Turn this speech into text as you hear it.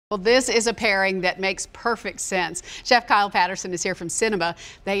Well, this is a pairing that makes perfect sense. Chef Kyle Patterson is here from Sinema.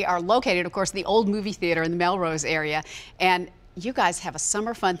 They are located, of course, in the old movie theater in the Melrose area. And you guys have a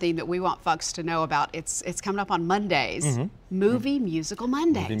summer fun theme that we want folks to know about. It's coming up on Mondays. Movie Musical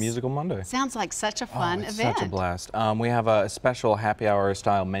Mondays. Movie Musical Monday. Sounds like such a fun event. Such a blast. We have a special happy hour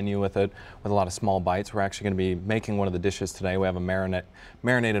style menu with it, with a lot of small bites. We're actually going to be making one of the dishes today. We have a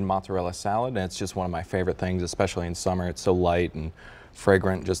marinated mozzarella salad, and it's just one of my favorite things, especially in summer. It's so light and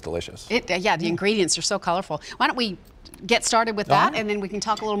fragrant, just delicious. Yeah, the ingredients are so colorful. Why don't we get started with that, and then we can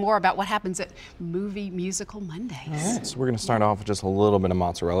talk a little more about what happens at Movie Musical Mondays. All right, so we're going to start off with just a little bit of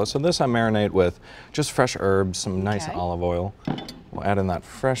mozzarella. So this I marinate with just fresh herbs, some nice olive oil. We'll add in that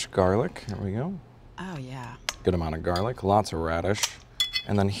fresh garlic. There we go. Oh, yeah. Good amount of garlic, lots of radish.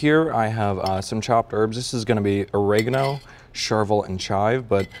 And then here I have some chopped herbs. This is going to be oregano, chervil, and chive,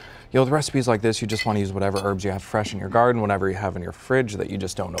 but you know, with recipes like this, you just want to use whatever herbs you have fresh in your garden, whatever you have in your fridge that you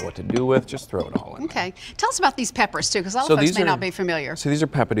just don't know what to do with, just throw it all in. Okay. Tell us about these peppers, too, because a lot of folks may not be familiar. So these are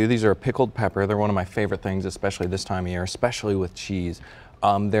peppadew. These are a pickled pepper. They're one of my favorite things, especially this time of year, especially with cheese.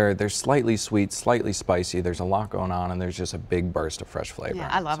 They're slightly sweet, slightly spicy. There's a lot going on, and there's just a big burst of fresh flavor. Yeah,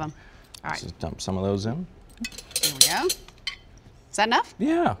 I love them. All right. Just dump some of those in. Here we go. Is that enough?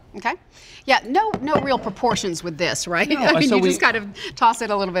 Yeah. Okay. Yeah, no real proportions with this, right? No, I mean, so you just kind of toss it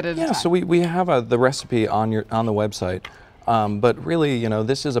a little bit at a time. Yeah, so we have the recipe on the website, but really, you know,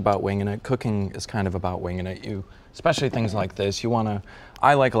 this is about winging it. Cooking is kind of about winging it. Especially things like this, you want to.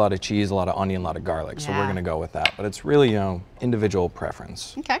 I like a lot of cheese, a lot of onion, a lot of garlic, so we're going to go with that. But it's really, you know, individual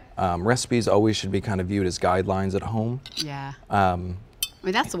preference. Okay. Recipes always should be kind of viewed as guidelines at home. Yeah. I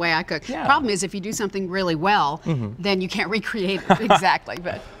mean, that's the way I cook. Yeah. Problem is, if you do something really well, then you can't recreate it exactly.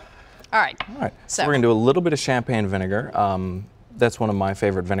 But all right. All right. So we're gonna do a little bit of champagne vinegar. That's one of my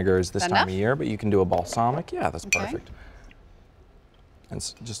favorite vinegars this time of year. But you can do a balsamic. Yeah, that's perfect. And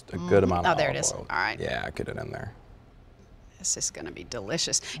it's just a good amount of olive oil. There it is. All right. Yeah, get it in there. This is going to be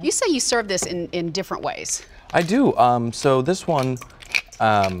delicious. You say you serve this in different ways. I do. So this one.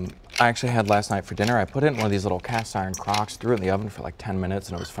 I actually had last night for dinner. I put it in one of these little cast iron crocks, threw it in the oven for like 10 minutes,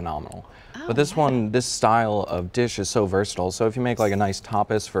 and it was phenomenal. But this this style of dish is so versatile. So if you make like a nice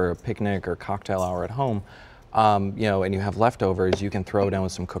tapas for a picnic or cocktail hour at home, you know, and you have leftovers, you can throw it in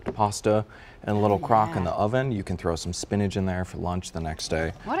with some cooked pasta and a little crock in the oven. You can throw some spinach in there for lunch the next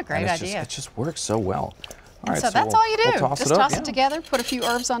day. What a great idea. It just works so well. All right, so that's all you do. Just toss it together, put a few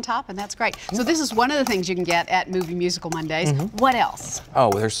herbs on top, and that's great. So this is one of the things you can get at Movie Musical Mondays. What else?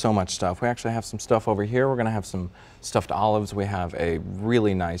 Oh, there's so much stuff. We actually have some stuff over here. We're going to have some stuffed olives. We have a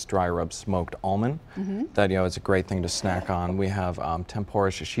really nice dry rub smoked almond that, you know, is a great thing to snack on. We have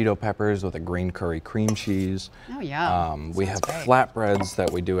tempura shishito peppers with a green curry cream cheese. Oh, yeah. We have flatbreads that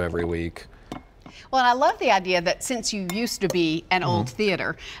we do every week. Well, and I love the idea that since you used to be an old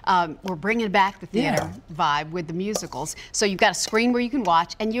theater, we're bringing back the theater vibe with the musicals. So you've got a screen where you can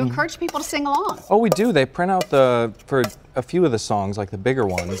watch, and you encourage people to sing along. Oh, we do. They print out for a few of the songs, like the bigger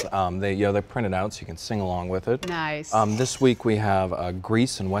ones. They print it out so you can sing along with it. Nice. This week we have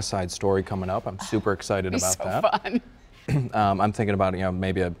Grease and West Side Story coming up. I'm super excited about that. Fun. I'm thinking about, you know,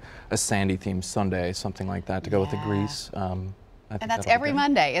 maybe a Sandy themed Sunday, something like that, to go with the Grease. And that's every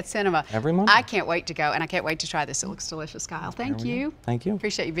Monday at Sinema. Every Monday. I can't wait to go, and I can't wait to try this. It looks delicious, Kyle. Thank you. Thank you.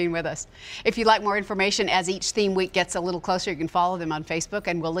 Appreciate you being with us. If you'd like more information as each theme week gets a little closer, you can follow them on Facebook,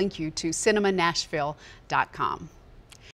 and we'll link you to cinemanashville.com.